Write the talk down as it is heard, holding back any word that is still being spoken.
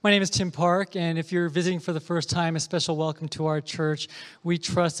My name is Tim Park, and if you're visiting for the first time, a special welcome to our church. We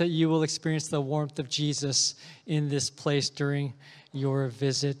trust that you will experience the warmth of Jesus in this place during your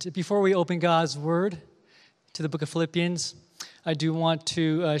visit. Before we open God's Word to the book of Philippians, I do want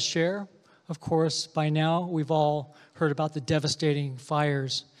to share, of course, by now we've all heard about the devastating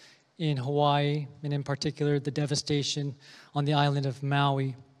fires in Hawaii, and in particular, the devastation on the island of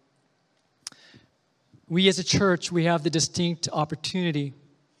Maui. We as a church, we have the distinct opportunity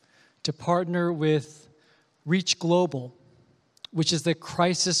to partner with Reach Global, which is the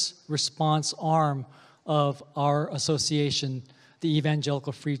crisis response arm of our association, the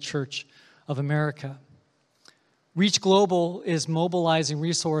Evangelical Free Church of America. Reach Global is mobilizing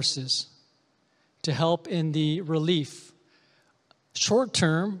resources to help in the relief,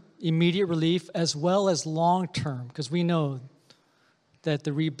 short-term, immediate relief, as well as long-term, because we know that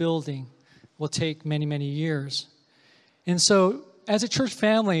the rebuilding will take many, many years. And so, as a church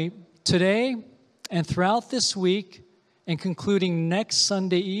family, today and throughout this week and concluding next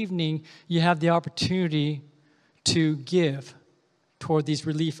Sunday evening, you have the opportunity to give toward these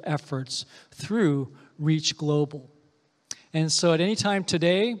relief efforts through Reach Global. And so at any time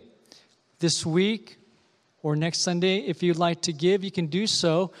today, this week, or next Sunday, if you'd like to give, you can do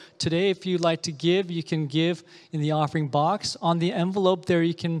so. Today, if you'd like to give, you can give in the offering box. On the envelope there,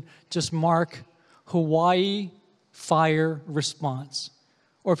 you can just mark Hawaii Fire Response.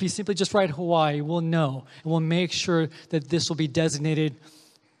 Or if you simply just write Hawaii, we'll know. And we'll make sure that this will be designated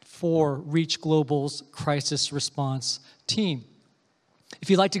for Reach Global's crisis response team.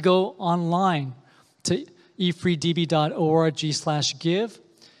 If you'd like to go online to efreedb.org/give,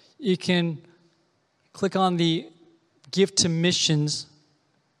 you can click on the Give to Missions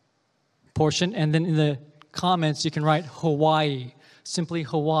portion, and then in the comments, you can write Hawaii, simply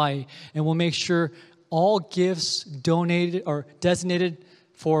Hawaii. And we'll make sure all gifts donated or designated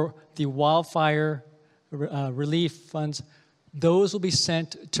for the wildfire relief funds, those will be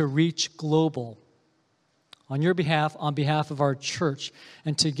sent to Reach Global on your behalf, on behalf of our church.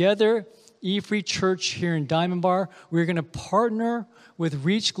 And together, E-Free Church here in Diamond Bar, we're going to partner with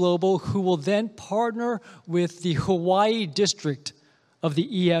Reach Global, who will then partner with the Hawaii district of the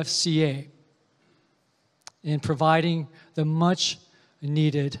EFCA in providing the much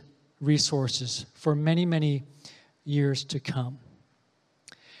needed resources for many, many years to come.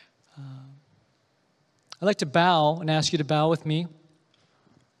 I'd like to bow and ask you to bow with me.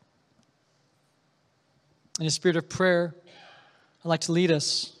 In a spirit of prayer, I'd like to lead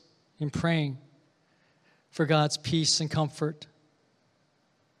us in praying for God's peace and comfort.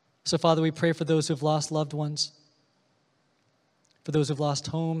 So, Father, we pray for those who have lost loved ones, for those who have lost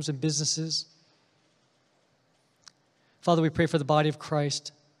homes and businesses. Father, we pray for the body of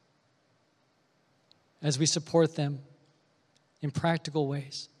Christ as we support them in practical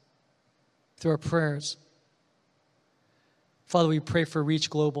ways through our prayers. Father, we pray for Reach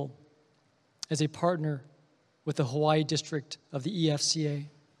Global as a partner with the Hawaii district of the EFCA.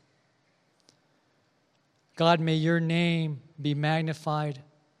 God, may your name be magnified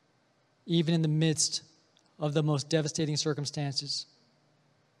even in the midst of the most devastating circumstances.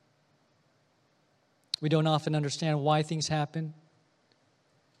 We don't often understand why things happen,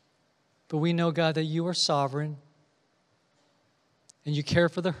 but we know, God, that you are sovereign and you care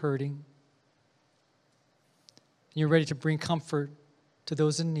for the hurting. And you're ready to bring comfort to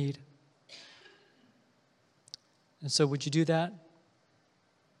those in need. And so would you do that?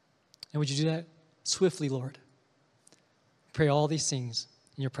 And would you do that swiftly, Lord? Pray all these things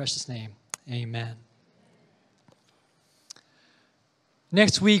in your precious name. Amen.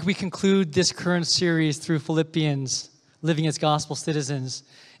 Next week, we conclude this current series through Philippians, Living as Gospel Citizens.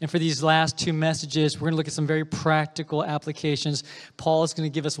 And for these last two messages, we're going to look at some very practical applications. Paul is going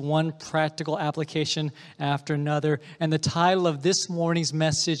to give us one practical application after another. And the title of this morning's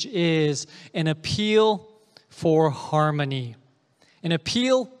message is An Appeal for Harmony. An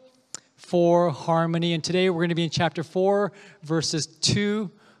appeal for harmony. And today we're going to be in chapter 4, verses 2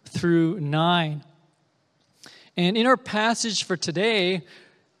 through 9. And in our passage for today,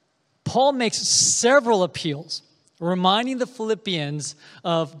 Paul makes several appeals, reminding the Philippians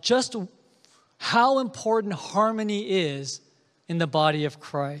of just how important harmony is in the body of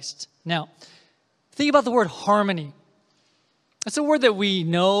Christ. Now, think about the word harmony. That's a word that we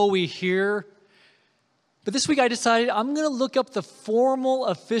know, we hear. But this week I decided I'm going to look up the formal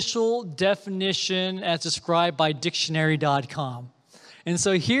official definition as described by dictionary.com. And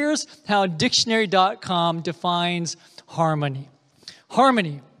so here's how dictionary.com defines harmony.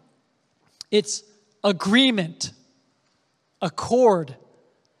 Harmony, it's agreement, accord,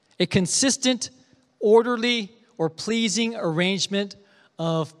 a consistent, orderly, or pleasing arrangement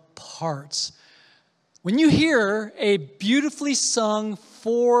of parts. When you hear a beautifully sung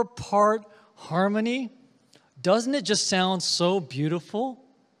 4-part harmony, doesn't it just sound so beautiful?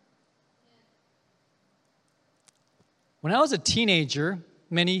 When I was a teenager,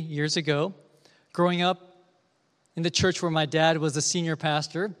 many years ago, growing up in the church where my dad was the senior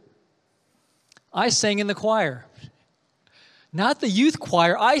pastor, I sang in the choir. Not the youth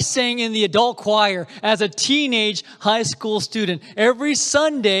choir. I sang in the adult choir as a teenage high school student. Every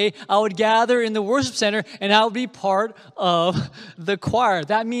Sunday, I would gather in the worship center, and I would be part of the choir.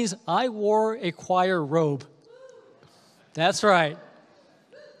 That means I wore a choir robe. That's right.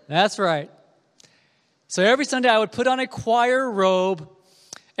 That's right. So every Sunday, I would put on a choir robe,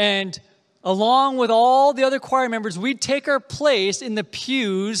 and along with all the other choir members, we'd take our place in the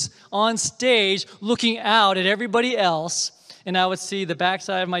pews on stage, looking out at everybody else. And I would see the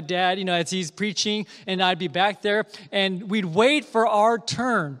backside of my dad, as he's preaching, and I'd be back there, and we'd wait for our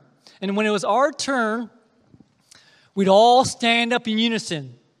turn. And when it was our turn, we'd all stand up in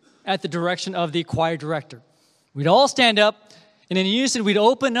unison at the direction of the choir director. We'd all stand up, and in unison, we'd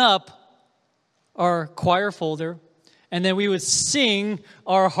open up our choir folder, and then we would sing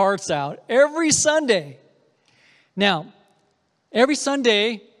our hearts out every Sunday. Now, every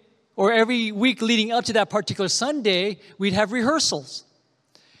Sunday, or every week leading up to that particular Sunday, we'd have rehearsals.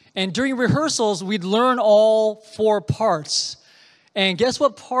 And during rehearsals, we'd learn all 4 parts. And guess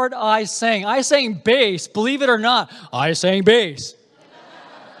what part I sang? I sang bass. Believe it or not, I sang bass.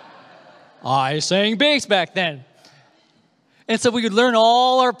 I sang bass back then. And so we would learn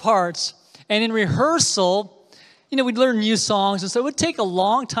all our parts. And in rehearsal, we'd learn new songs. And so it would take a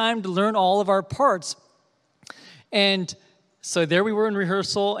long time to learn all of our parts. And so there we were in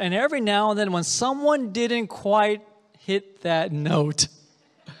rehearsal, and every now and then when someone didn't quite hit that note,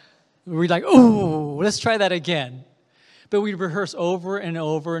 we'd like, oh, let's try that again. But we'd rehearse over and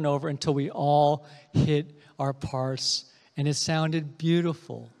over and over until we all hit our parts, and it sounded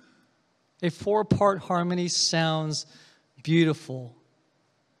beautiful. A 4-part harmony sounds beautiful.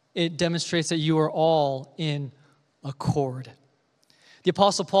 It demonstrates that you are all in accord. The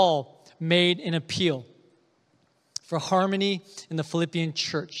Apostle Paul made an appeal for harmony in the Philippian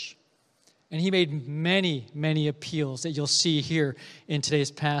church. And he made many, many appeals that you'll see here in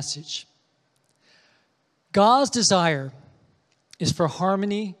today's passage. God's desire is for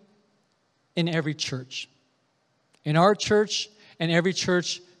harmony in every church. In our church and every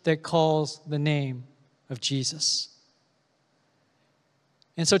church that calls the name of Jesus.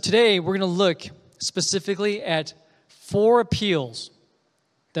 And so today we're going to look specifically at 4 appeals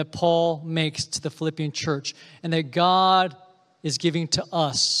that Paul makes to the Philippian church, and that God is giving to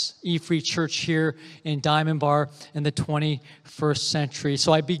us, E-Free Church here in Diamond Bar in the 21st century.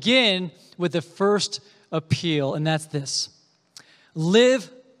 So I begin with the first appeal, and that's this: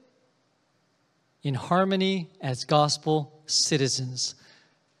 live in harmony as gospel citizens.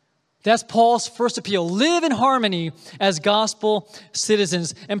 That's Paul's first appeal. Live in harmony as gospel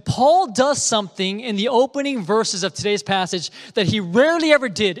citizens. And Paul does something in the opening verses of today's passage that he rarely ever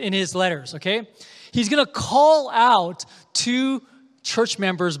did in his letters, okay? He's going to call out 2 church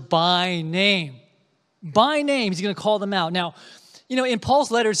members by name. By name, he's going to call them out. Now, in Paul's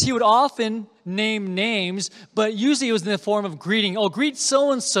letters, he would often name names, but usually it was in the form of greeting. Oh, greet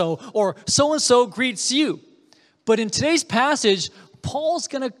so-and-so, or so-and-so greets you. But in today's passage, Paul's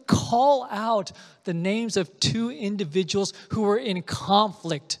going to call out the names of 2 individuals who were in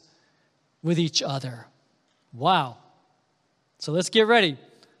conflict with each other. Wow. So let's get ready.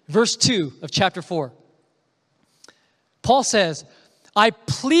 Verse 2 of chapter 4. Paul says, I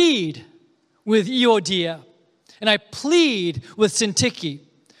plead with Euodia, and I plead with Syntyche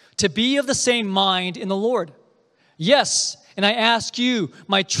to be of the same mind in the Lord. Yes, and I ask you,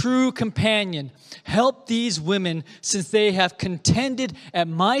 my true companion, help these women, since they have contended at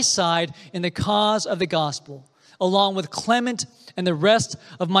my side in the cause of the gospel, along with Clement and the rest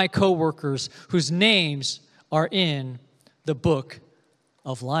of my co-workers, whose names are in the book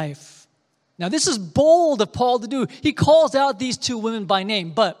of life. Now, this is bold of Paul to do. He calls out these 2 women by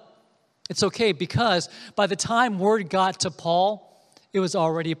name, but it's okay, because by the time word got to Paul, it was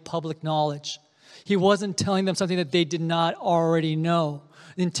already public knowledge. He wasn't telling them something that they did not already know.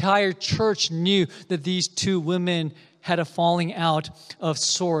 The entire church knew that these 2 women had a falling out of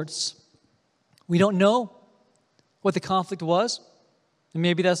sorts. We don't know what the conflict was, and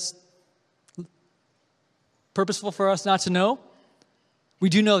maybe that's purposeful for us not to know. We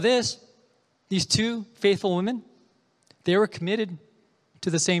do know this: these 2 faithful women, they were committed to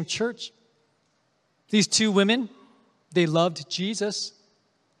the same church. These 2 women, they loved Jesus.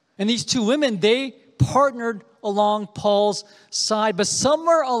 And these 2 women, they partnered along Paul's side, but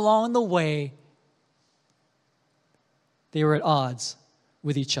somewhere along the way, they were at odds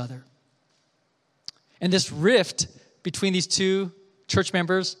with each other. And this rift between these two church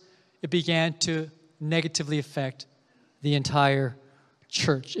members, it began to negatively affect the entire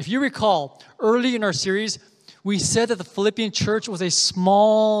church. If you recall, early in our series, we said that the Philippian church was a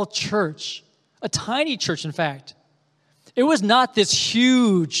small church, a tiny church, in fact. It was not this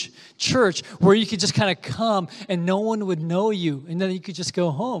huge church where you could just kind of come and no one would know you and then you could just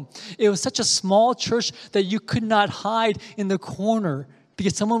go home. It was such a small church that you could not hide in the corner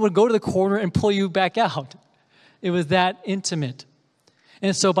because someone would go to the corner and pull you back out. It was that intimate.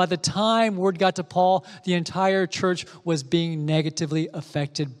 And so by the time word got to Paul, the entire church was being negatively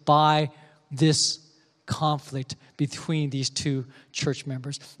affected by this conflict between these two church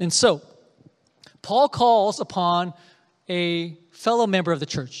members. And so Paul calls upon a fellow member of the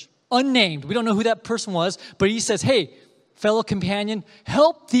church, unnamed. We don't know who that person was, but he says, hey, fellow companion,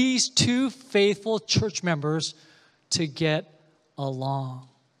 help these two faithful church members to get along.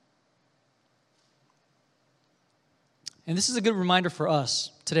 And this is a good reminder for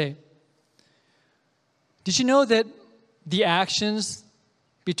us today. Did you know that the actions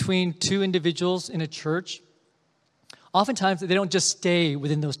between two individuals in a church, oftentimes they don't just stay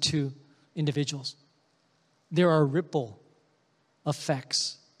within those two individuals. There are ripple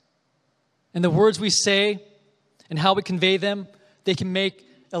effects. And the words we say and how we convey them, they can make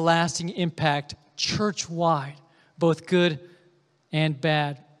a lasting impact church-wide, both good and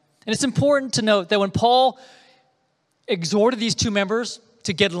bad. And it's important to note that when Paul exhorted these two members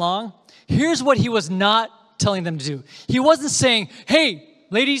to get along, here's what he was not telling them to do. He wasn't saying, hey,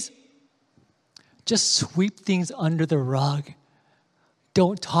 ladies, just sweep things under the rug.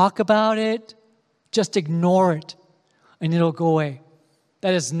 Don't talk about it. Just ignore it, and it'll go away.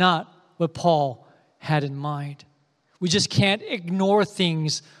 That is not what Paul had in mind. We just can't ignore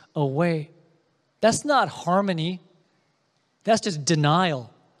things away. That's not harmony. That's just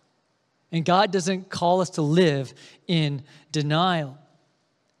denial. And God doesn't call us to live in denial.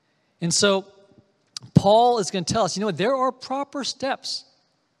 And so Paul is going to tell us, there are proper steps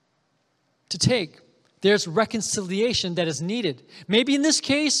to take. There's reconciliation that is needed. Maybe in this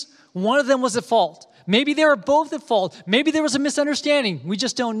case, one of them was at fault. Maybe they were both at fault. Maybe there was a misunderstanding. We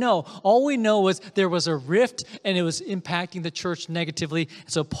just don't know. All we know is there was a rift and it was impacting the church negatively.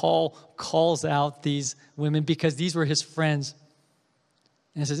 So Paul calls out these women because these were his friends.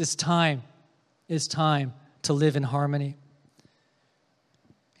 And he says, it's time to live in harmony.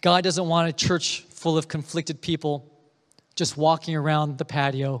 God doesn't want a church full of conflicted people just walking around the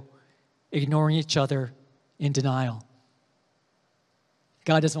patio, ignoring each other in denial.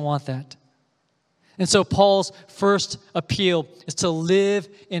 God doesn't want that. And so Paul's first appeal is to live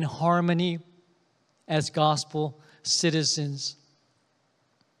in harmony as gospel citizens.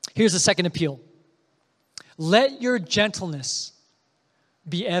 Here's the second appeal. Let your gentleness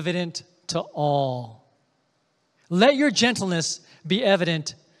be evident to all. Let your gentleness be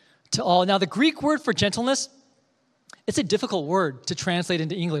evident to all. Now, the Greek word for gentleness, it's a difficult word to translate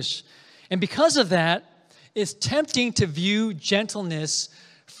into English. And because of that, it's tempting to view gentleness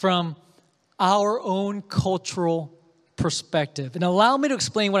from our own cultural perspective. And allow me to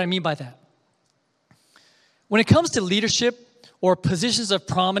explain what I mean by that. When it comes to leadership or positions of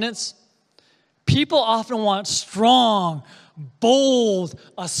prominence, people often want strong, bold,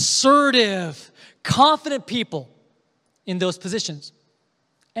 assertive, confident people in those positions.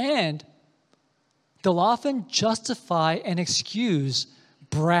 And they'll often justify and excuse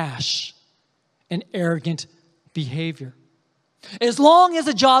brash and arrogant behavior. As long as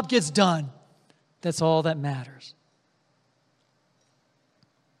the job gets done, that's all that matters.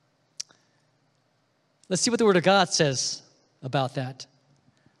 Let's see what the Word of God says about that.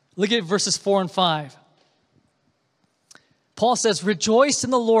 Look at verses 4 and 5. Paul says, rejoice in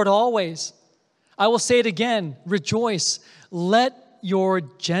the Lord always. I will say it again, rejoice. Let your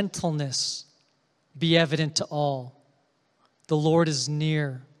gentleness be evident to all. The Lord is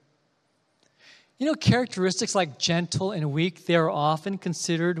near. Characteristics like gentle and weak, they are often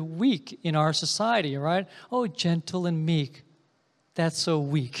considered weak in our society, right? Oh, gentle and meek. That's so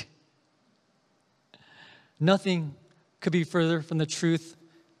weak. Nothing could be further from the truth,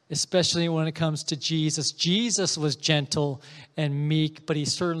 especially when it comes to Jesus. Jesus was gentle and meek, but he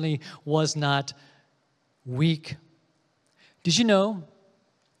certainly was not weak. Did you know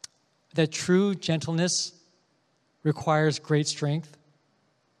that true gentleness requires great strength?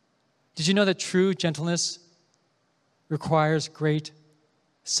 Did you know that true gentleness requires great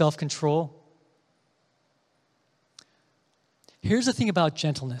self-control? Here's the thing about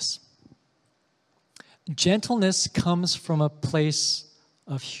gentleness. Gentleness comes from a place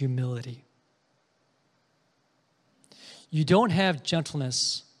of humility. You don't have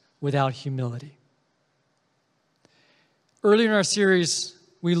gentleness without humility. Earlier in our series,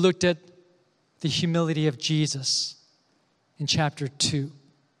 we looked at the humility of Jesus in chapter 2.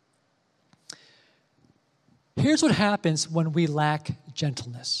 Here's what happens when we lack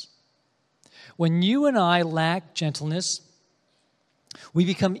gentleness. When you and I lack gentleness, we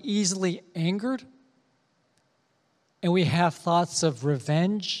become easily angered, and we have thoughts of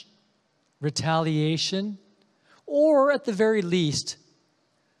revenge, retaliation, or at the very least,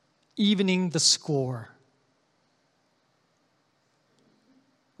 evening the score.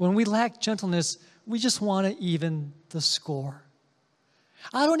 When we lack gentleness, we just want to even the score.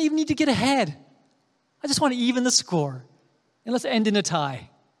 I don't even need to get ahead. I just want to even the score. And let's end in a tie.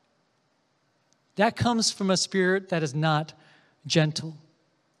 That comes from a spirit that is not gentle.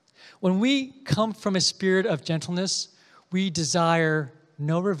 When we come from a spirit of gentleness, we desire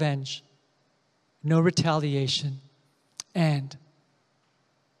no revenge, no retaliation, and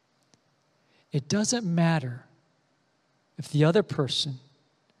it doesn't matter if the other person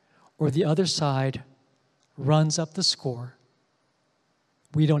or the other side runs up the score.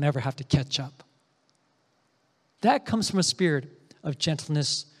 We don't ever have to catch up. That comes from a spirit of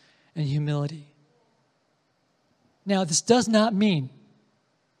gentleness and humility. Now, this does not mean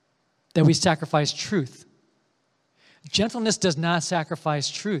that we sacrifice truth. Gentleness does not sacrifice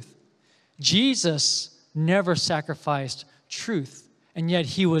truth. Jesus never sacrificed truth, and yet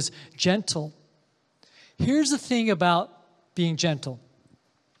he was gentle. Here's the thing about being gentle.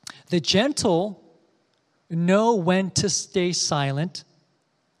 The gentle know when to stay silent,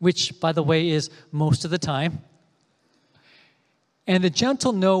 which, by the way, is most of the time. And the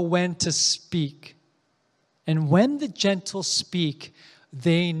gentle know when to speak. And when the gentle speak,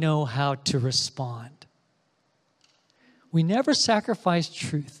 they know how to respond. We never sacrifice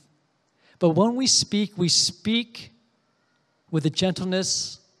truth. But when we speak with the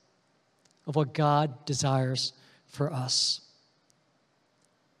gentleness of what God desires for us.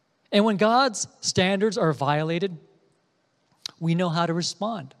 And when God's standards are violated, we know how to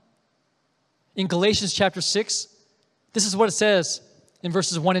respond. In Galatians chapter 6, this is what it says in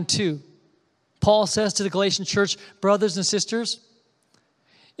verses 1 and 2. Paul says to the Galatian church, brothers and sisters,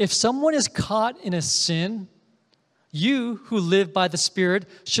 if someone is caught in a sin, you who live by the Spirit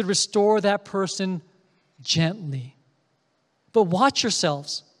should restore that person gently. But watch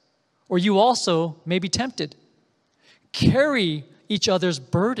yourselves, or you also may be tempted. Carry each other's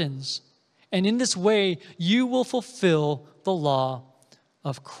burdens, and in this way you will fulfill the law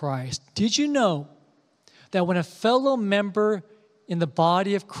of Christ. Did you know that when a fellow member in the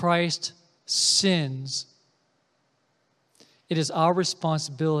body of Christ sins, it is our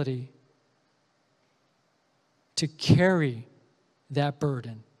responsibility to carry that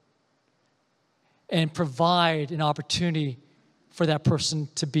burden and provide an opportunity for that person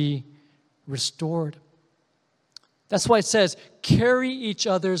to be restored. That's why it says, carry each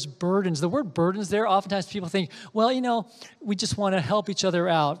other's burdens. The word burdens there, oftentimes people think, well, we just want to help each other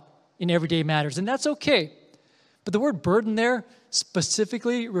out in everyday matters, and that's okay. But the word burden there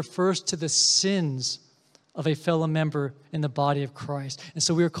specifically refers to the sins of a fellow member in the body of Christ. And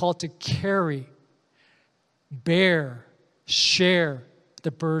so we are called to carry, bear, share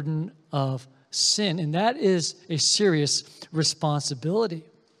the burden of sin. And that is a serious responsibility.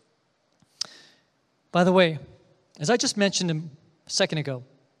 By the way, as I just mentioned a second ago,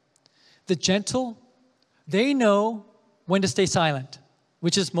 the gentle, they know when to stay silent,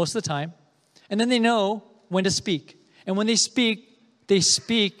 which is most of the time, and then they know when to speak. And when they speak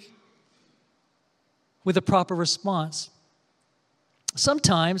with a proper response.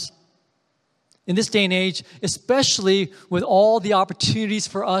 Sometimes, in this day and age, especially with all the opportunities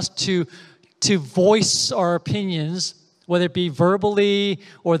for us to voice our opinions, whether it be verbally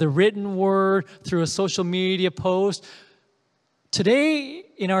or the written word, through a social media post, today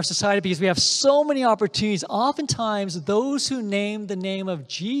in our society, because we have so many opportunities, oftentimes those who name the name of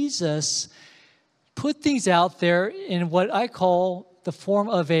Jesus put things out there in what I call the form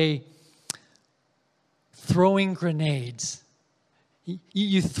of a throwing grenades.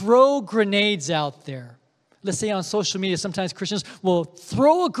 You throw grenades out there. Let's say on social media, sometimes Christians will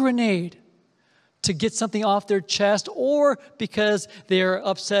throw a grenade to get something off their chest or because they're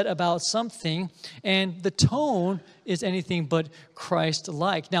upset about something, and the tone is anything but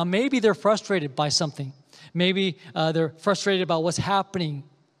Christ-like. Now, maybe they're frustrated by something. Maybe they're frustrated about what's happening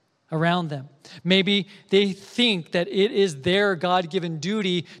around them. Maybe they think that it is their God-given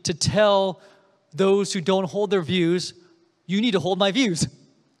duty to tell those who don't hold their views, you need to hold my views.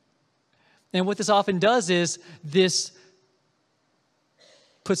 And what this often does is this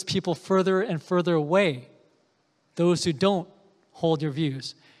puts people further and further away, those who don't hold your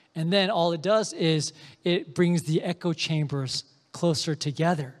views. And then all it does is it brings the echo chambers closer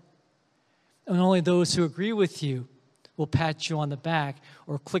together. And only those who agree with you will pat you on the back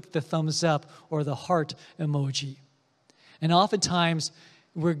or click the thumbs up or the heart emoji. And oftentimes,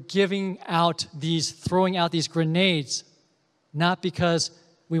 we're throwing out these grenades, not because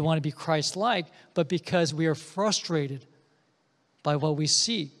we want to be Christ-like, but because we are frustrated by what we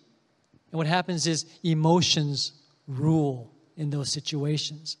see. And what happens is emotions rule in those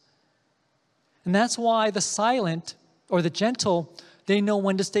situations. And that's why the silent or the gentle, they know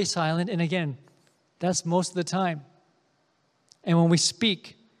when to stay silent. And again, that's most of the time. And when we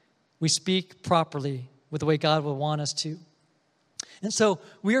speak properly with the way God will want us to. And so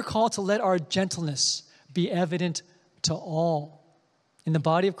we are called to let our gentleness be evident to all in the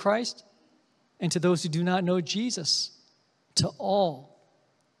body of Christ and to those who do not know Jesus, to all.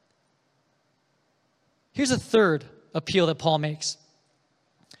 Here's a third appeal that Paul makes.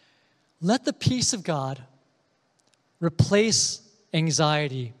 Let the peace of God replace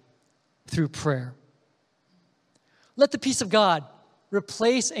anxiety through prayer. Let the peace of God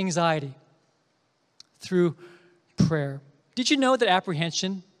replace anxiety through prayer. Did you know that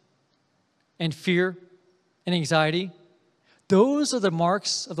apprehension and fear and anxiety, those are the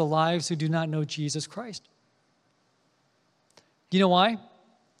marks of the lives who do not know Jesus Christ? Do you know why?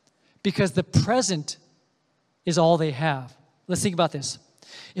 Because the present is all they have. Let's think about this.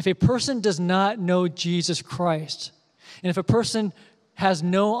 If a person does not know Jesus Christ, and if a person has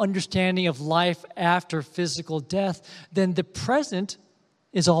no understanding of life after physical death, then the present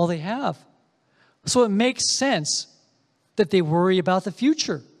is all they have. So it makes sense that they worry about the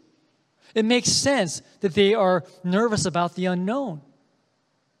future. It makes sense that they are nervous about the unknown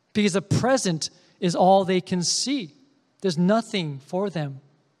because the present is all they can see. There's nothing for them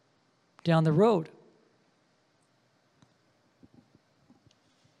down the road.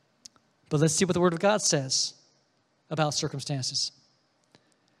 But let's see what the Word of God says about circumstances.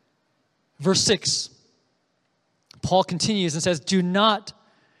 Verse 6, Paul continues and says, "Do not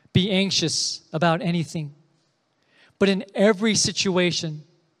be anxious about anything, but in every situation,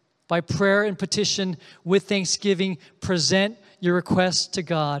 by prayer and petition with thanksgiving, present your requests to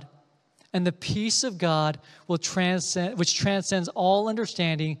God, and the peace of God which transcends all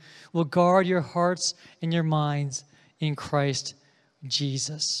understanding, will guard your hearts and your minds in Christ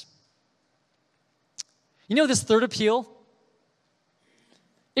Jesus." You know this third appeal?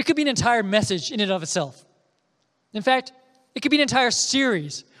 It could be an entire message in and of itself. In fact, it could be an entire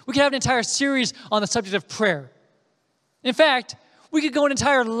series. We could have an entire series on the subject of prayer. In fact, we could go an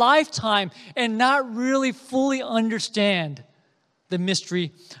entire lifetime and not really fully understand the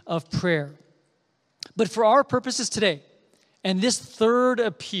mystery of prayer. But for our purposes today, and this third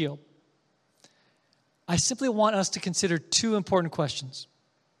appeal, I simply want us to consider two important questions.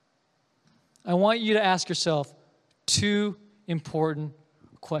 I want you to ask yourself two important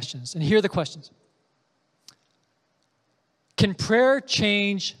questions. And here are the questions. Can prayer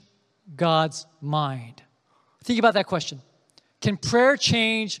change God's mind? Think about that question. Can prayer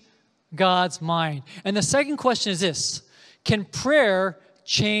change God's mind? And the second question is this. Can prayer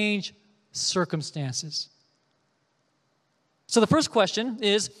change circumstances? So the first question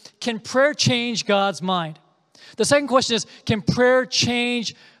is, can prayer change God's mind? The second question is, can prayer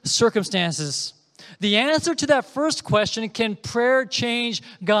change circumstances? The answer to that first question, can prayer change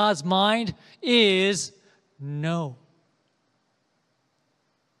God's mind, is no.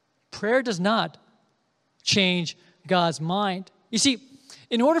 Prayer does not change God's mind. You see,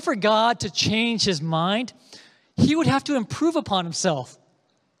 in order for God to change his mind, he would have to improve upon himself.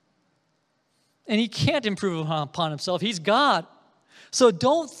 And he can't improve upon himself. He's God. So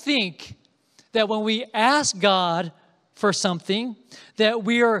don't think that when we ask God for something, that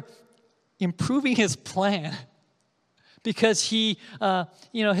we are improving his plan because his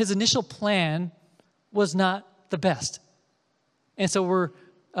initial plan was not the best. And so we're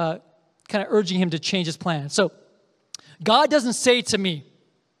kind of urging him to change his plan. So God doesn't say to me,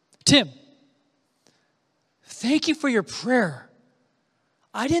 "Tim, thank you for your prayer.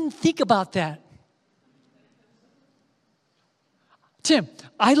 I didn't think about that. Tim,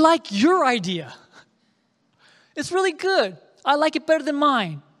 I like your idea. It's really good. I like it better than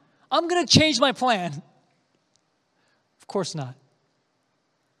mine. I'm going to change my plan." Of course not.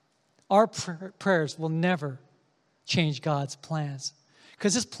 Our prayers will never change God's plans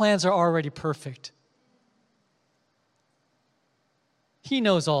because his plans are already perfect. He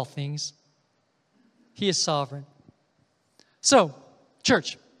knows all things. He is sovereign. So,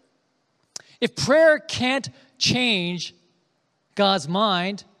 church, If prayer can't change God's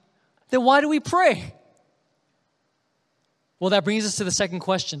mind, then why do we pray? Well, that brings us to the second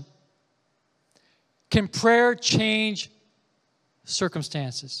question. Can prayer change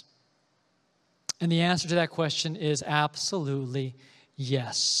circumstances? And the answer to that question is absolutely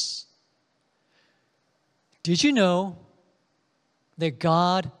yes. Did you know that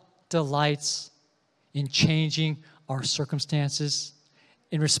God delights in changing our circumstances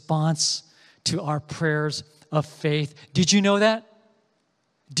in response to our prayers of faith? Did you know that?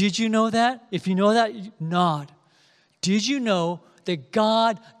 Did you know that? If you know that, nod. Did you know that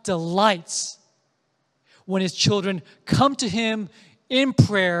God delights when His children come to Him in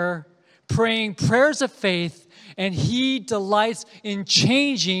prayer, praying prayers of faith, and He delights in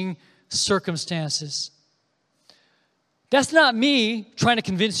changing circumstances? That's not me trying to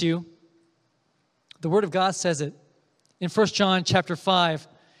convince you. The Word of God says it. In 1 John chapter 5,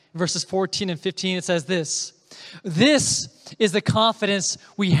 verses 14 and 15, it says this. This is the confidence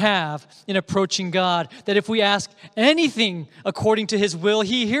we have in approaching God, that if we ask anything according to His will,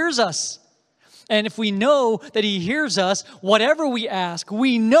 He hears us. And if we know that He hears us, whatever we ask,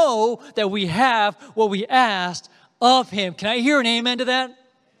 we know that we have what we asked of Him. Can I hear an amen to that?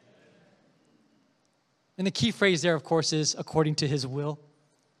 And the key phrase there, of course, is according to His will,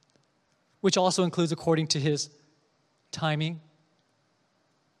 which also includes according to His timing.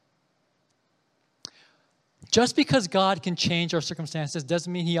 Just because God can change our circumstances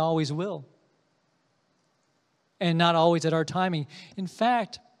doesn't mean He always will. And not always at our timing. In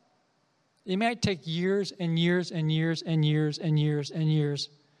fact, it might take years and years and years and years and years and years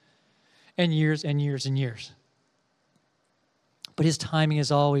and years and years and years. But His timing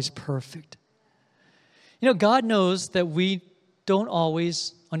is always perfect. You know, God knows that we don't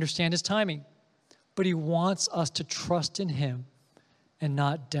always understand His timing, but He wants us to trust in Him and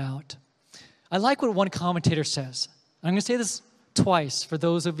not doubt. I like what one commentator says. I'm going to say this twice for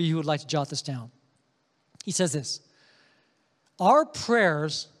those of you who would like to jot this down. He says this: our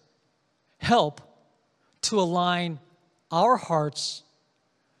prayers help to align our hearts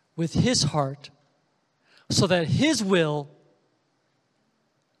with His heart so that His will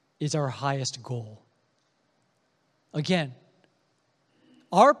is our highest goal. Again,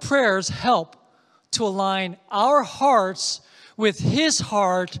 our prayers help to align our hearts with His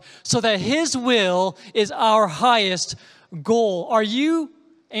heart so that His will is our highest goal. Are you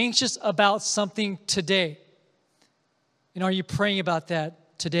anxious about something today? And are you praying about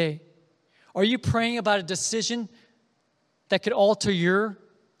that today? Are you praying about a decision that could alter your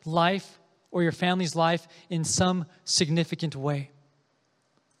life or your family's life in some significant way?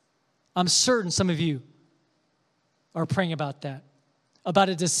 I'm certain some of you are praying about that, about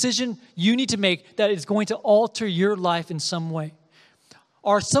a decision you need to make that is going to alter your life in some way.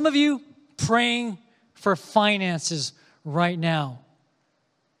 Are some of you praying for finances right now?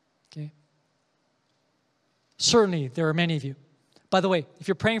 Okay. Certainly, there are many of you. By the way, if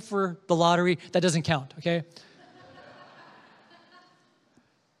you're praying for the lottery, that doesn't count, okay?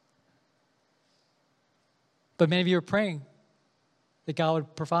 But many of you are praying that God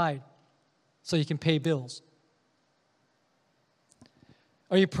would provide so you can pay bills.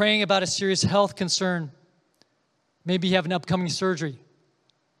 Are you praying about a serious health concern? Maybe you have an upcoming surgery.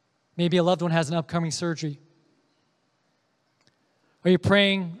 Maybe a loved one has an upcoming surgery. Are you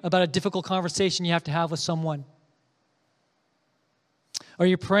praying about a difficult conversation you have to have with someone? Are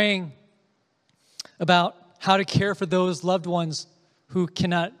you praying about how to care for those loved ones who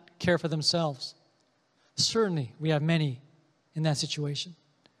cannot care for themselves? Certainly, we have many in that situation.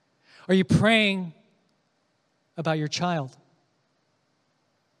 Are you praying about your child,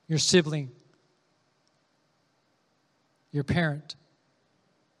 your sibling, your parent?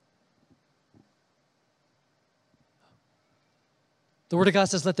 The Word of God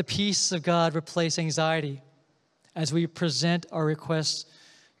says, let the peace of God replace anxiety as we present our requests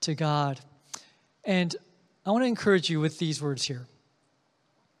to God. And I want to encourage you with these words here.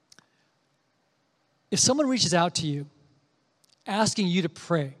 If someone reaches out to you asking you to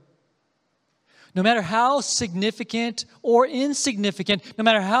pray, no matter how significant or insignificant, no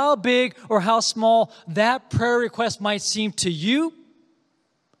matter how big or how small that prayer request might seem to you,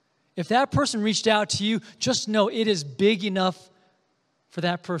 if that person reached out to you, just know it is big enough for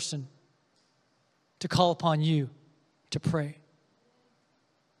that person to call upon you to pray.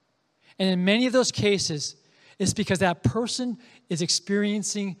 And in many of those cases, it's because that person is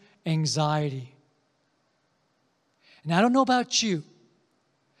experiencing anxiety. And I don't know about you,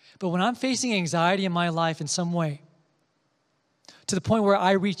 but when I'm facing anxiety in my life in some way, to the point where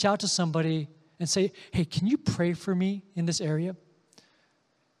I reach out to somebody and say, hey, can you pray for me in this area?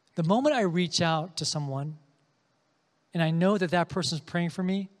 The moment I reach out to someone and I know that that person is praying for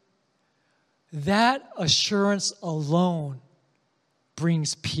me, that assurance alone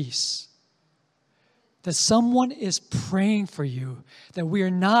brings peace. That someone is praying for you, that we are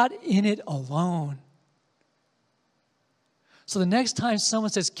not in it alone. So the next time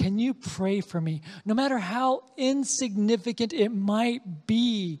someone says, "Can you pray for me?" no matter how insignificant it might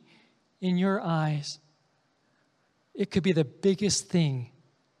be in your eyes, it could be the biggest thing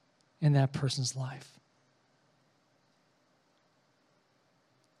in that person's life.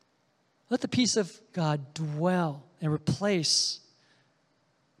 Let the peace of God dwell and replace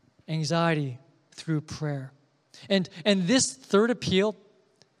anxiety through prayer. And this third appeal,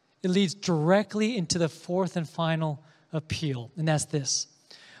 it leads directly into the fourth and final appeal, and that's this.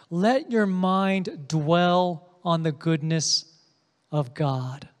 Let your mind dwell on the goodness of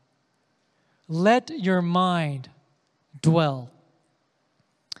God. Let your mind dwell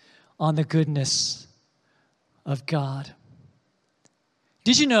on the goodness of God.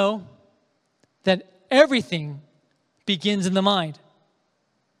 Did you know that everything begins in the mind?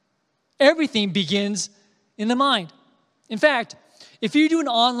 Everything begins in the mind. In fact, if you do an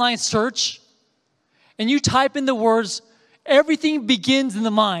online search and you type in the words, "everything begins in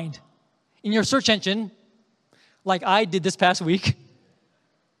the mind," in your search engine, like I did this past week,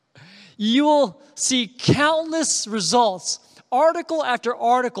 you will see countless results, article after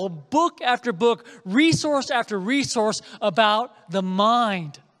article, book after book, resource after resource about the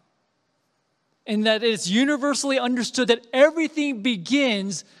mind. And that it's universally understood that everything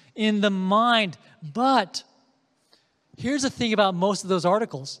begins in the mind. But here's the thing about most of those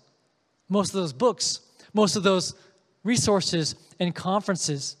articles, most of those books, most of those resources and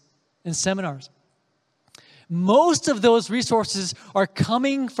conferences and seminars. Most of those resources are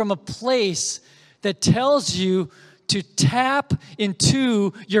coming from a place that tells you to tap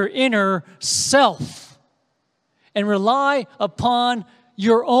into your inner self and rely upon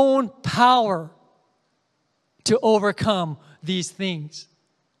your own power to overcome these things.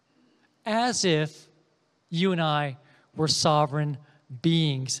 As if you and I were sovereign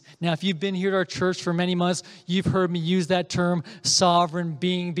beings. Now, if you've been here to our church for many months, you've heard me use that term, sovereign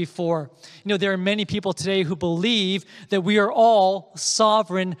being, before. You know, there are many people today who believe that we are all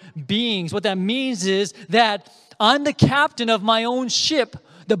sovereign beings. What that means is that I'm the captain of my own ship.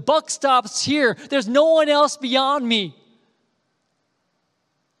 The buck stops here. There's no one else beyond me.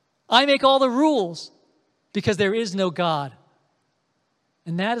 I make all the rules because there is no God.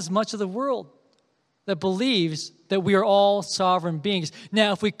 And that is much of the world that believes that we are all sovereign beings.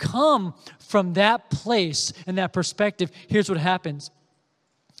 Now, if we come from that place and that perspective, here's what happens.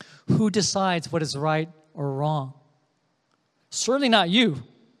 Who decides what is right or wrong? Certainly not you,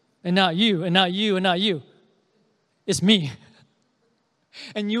 and not you, and not you, and not you. It's me.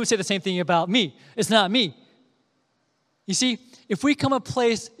 And you would say the same thing about me. It's not me. You see, if we come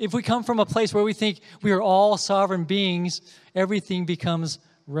from a place where we think we are all sovereign beings, everything becomes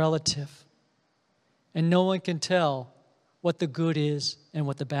relative. And no one can tell what the good is and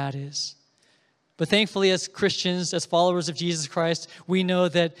what the bad is. But thankfully, as Christians, as followers of Jesus Christ, we know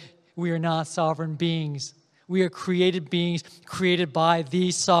that we are not sovereign beings. We are created beings, created by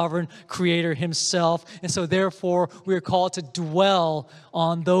the sovereign Creator Himself. And so therefore, we are called to dwell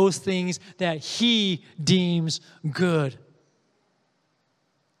on those things that He deems good.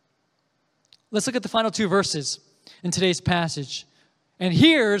 Let's look at the final two verses in today's passage. And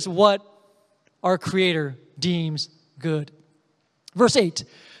here's what our Creator deems good. Verse 8,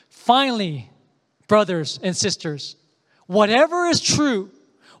 finally, brothers and sisters, whatever is true,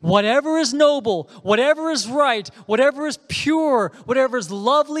 whatever is noble, whatever is right, whatever is pure, whatever is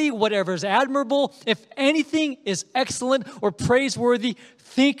lovely, whatever is admirable, if anything is excellent or praiseworthy,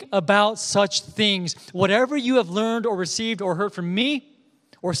 think about such things. Whatever you have learned or received or heard from me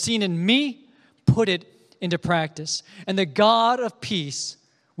or seen in me, put it into practice. And the God of peace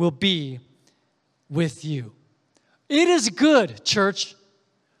will be with you. It is good, church,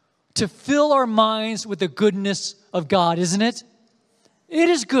 to fill our minds with the goodness of God, isn't it? It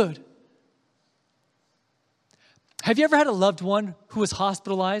is good. Have you ever had a loved one who was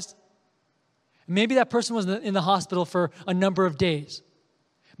hospitalized? Maybe that person was in the hospital for a number of days.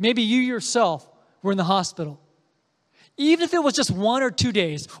 Maybe you yourself were in the hospital. Even if it was just 1 or 2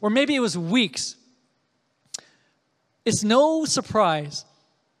 days, or maybe it was weeks, it's no surprise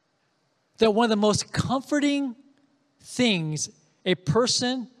that one of the most comforting things a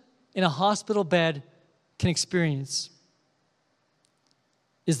person in a hospital bed can experience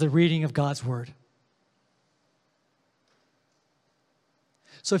is the reading of God's Word.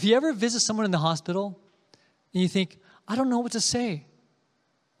 So if you ever visit someone in the hospital and you think, I don't know what to say,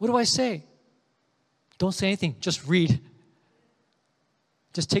 What do I say? Don't say anything. Just read.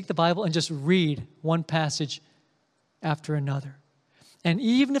 Just take the Bible and just read one passage after another. And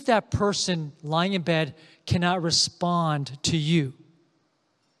even if that person lying in bed cannot respond to you,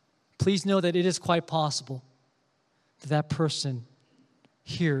 please know that it is quite possible that that person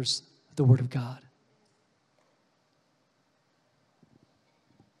hears the Word of God.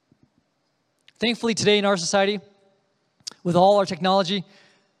 Thankfully, today in our society, with all our technology,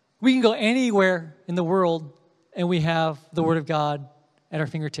 we can go anywhere in the world and we have the Word of God at our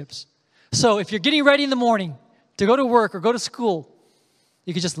fingertips. So if you're getting ready in the morning to go to work or go to school,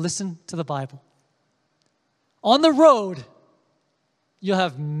 you can just listen to the Bible. On the road, you'll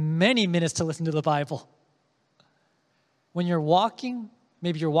have many minutes to listen to the Bible. When you're walking,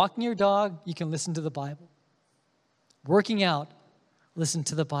 maybe you're walking your dog, you can listen to the Bible. Working out, listen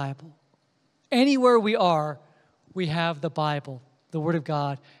to the Bible. Anywhere we are, we have the Bible, the Word of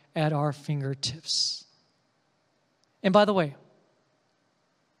God, at our fingertips. And by the way,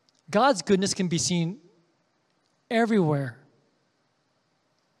 God's goodness can be seen everywhere,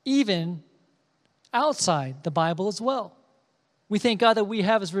 even outside the Bible as well. We thank God that we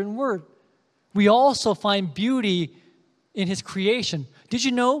have His written word. We also find beauty in His creation. Did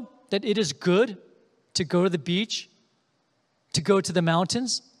you know that it is good to go to the beach, to go to the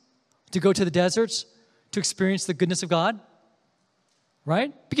mountains, to go to the deserts, to experience the goodness of God?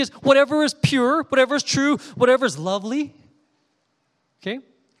 Right? Because whatever is pure, whatever is true, whatever is lovely, okay?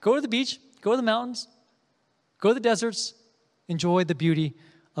 Go to the beach, go to the mountains, go to the deserts, enjoy the beauty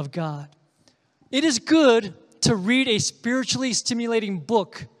of God. It is good to read a spiritually stimulating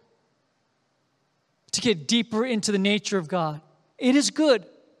book to get deeper into the nature of God. It is good.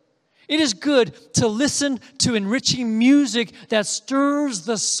 It is good to listen to enriching music that stirs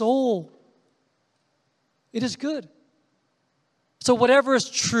the soul. It is good. So whatever is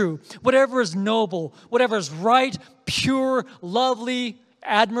true, whatever is noble, whatever is right, pure, lovely,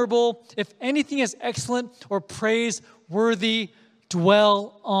 admirable, if anything is excellent or praiseworthy,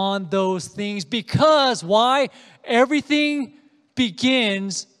 dwell on those things. Because, why? Everything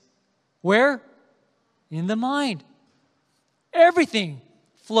begins where? In the mind. Everything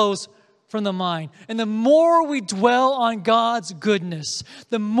flows from the mind. And the more we dwell on God's goodness,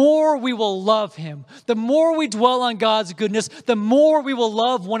 the more we will love Him. The more we dwell on God's goodness, the more we will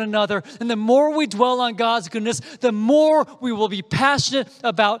love one another. And the more we dwell on God's goodness, the more we will be passionate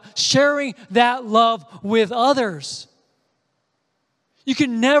about sharing that love with others. You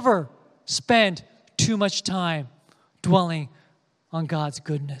can never spend too much time dwelling on God's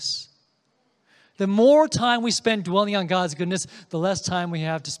goodness. The more time we spend dwelling on God's goodness, the less time we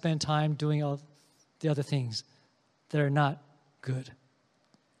have to spend time doing all the other things that are not good.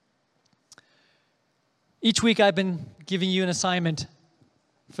 Each week I've been giving you an assignment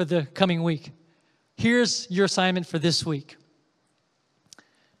for the coming week. Here's your assignment for this week.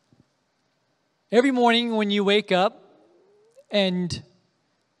 Every morning when you wake up and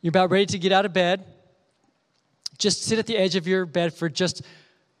you're about ready to get out of bed, just sit at the edge of your bed for just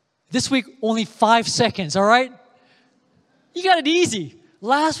this week, only 5 seconds, all right? You got it easy.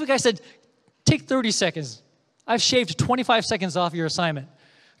 Last week I said, take 30 seconds. I've shaved 25 seconds off your assignment.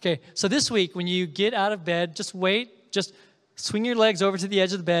 Okay, so this week, when you get out of bed, just wait. Just swing your legs over to the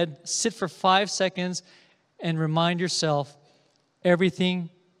edge of the bed, sit for 5 seconds, and remind yourself, everything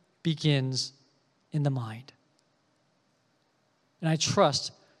begins in the mind. And I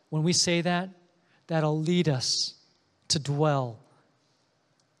trust when we say that, that'll lead us to dwell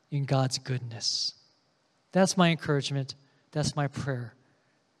in God's goodness. That's my encouragement. That's my prayer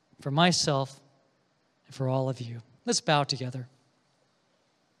for myself and for all of you. Let's bow together.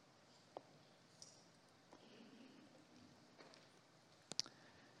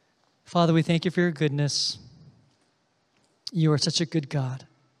 Father, we thank you for your goodness. You are such a good God.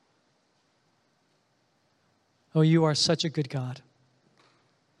 Oh, you are such a good God.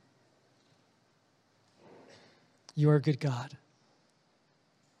 You are a good God.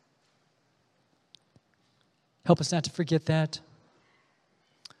 Help us not to forget that.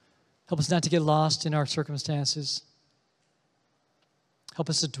 Help us not to get lost in our circumstances. Help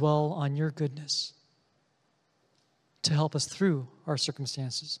us to dwell on your goodness to help us through our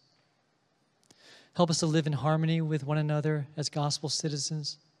circumstances. Help us to live in harmony with one another as gospel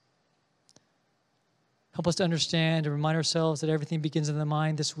citizens. Help us to understand and remind ourselves that everything begins in the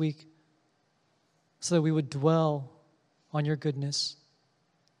mind this week so that we would dwell on your goodness.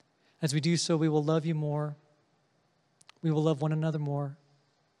 As we do so, we will love you more. We will love one another more.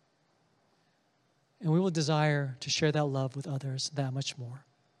 And we will desire to share that love with others that much more.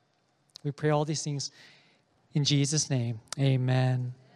 We pray all these things in Jesus' name. Amen.